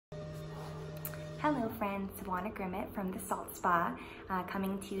Hello friends, Savannah Grimmett from the Salt Spa,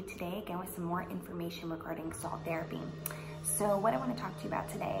 coming to you today again with some more information regarding salt therapy. So what I want to talk to you about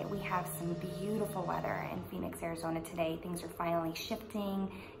today, we have some beautiful weather in Phoenix, Arizona today. Things are finally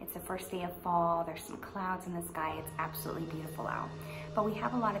shifting. It's the first day of fall. There's some clouds in the sky. It's absolutely beautiful out. But we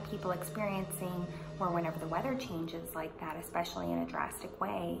have a lot of people experiencing where whenever the weather changes like that, especially in a drastic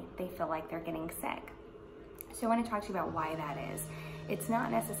way, they feel like they're getting sick. So I want to talk to you about why that is. It's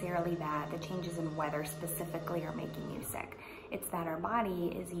not necessarily that the changes in weather specifically are making you sick. It's that our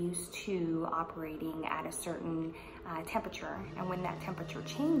body is used to operating at a certain temperature, and when that temperature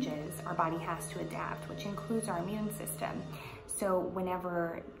changes, our body has to adapt, which includes our immune system. So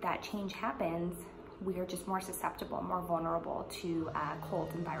whenever that change happens, we are just more susceptible, more vulnerable to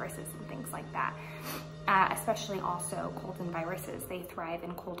colds and viruses and things like that. Especially also colds and viruses, they thrive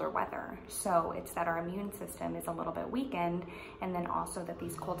in colder weather. So it's that our immune system is a little bit weakened, and then also that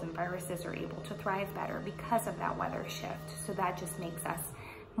these colds and viruses are able to thrive better because of that weather shift. So that just makes us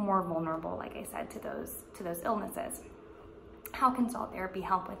more vulnerable, like I said, to those illnesses. How can salt therapy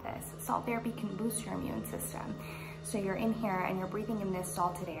help with this? Salt therapy can boost your immune system. So you're in here and you're breathing in this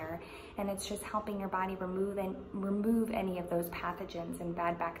salted air, and it's just helping your body remove any of those pathogens and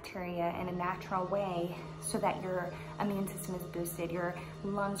bad bacteria in a natural way so that your immune system is boosted, your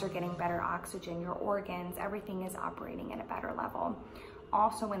lungs are getting better oxygen, your organs, everything is operating at a better level.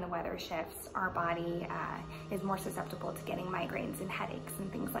 Also, when the weather shifts, our body is more susceptible to getting migraines and headaches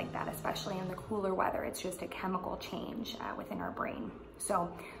and things like that, especially in the cooler weather. It's just a chemical change within our brain. So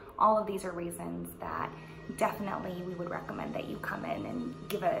all of these are reasons that definitely we would recommend that you come in and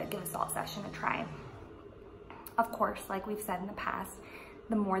give a salt session a try. Of course, like we've said in the past,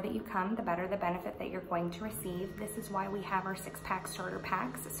 the more that you come, the better the benefit that you're going to receive. This is why we have our 6-pack starter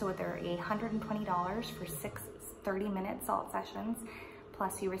packs. So they're $120 for 6 30-minute salt sessions.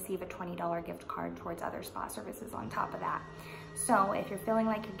 Plus you receive a $20 gift card towards other spa services on top of that. So if you're feeling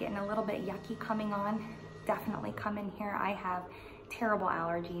like you're getting a little bit yucky coming on, definitely come in here. I have terrible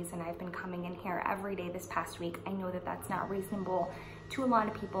allergies and I've been coming in here every day this past week. I know that that's not reasonable to a lot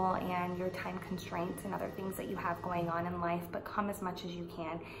of people and your time constraints and other things that you have going on in life, but come as much as you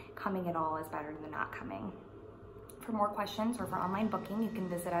can. Coming at all is better than not coming. For more questions or for online booking, you can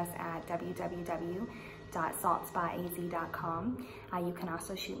visit us at www.saltspaaz.com. You can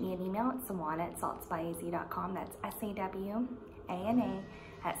also shoot me an email at sawana@saltspaaz.com. That's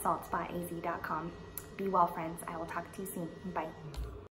SAWANA@saltspaaz.com. Be well, friends. I will talk to you soon. Bye.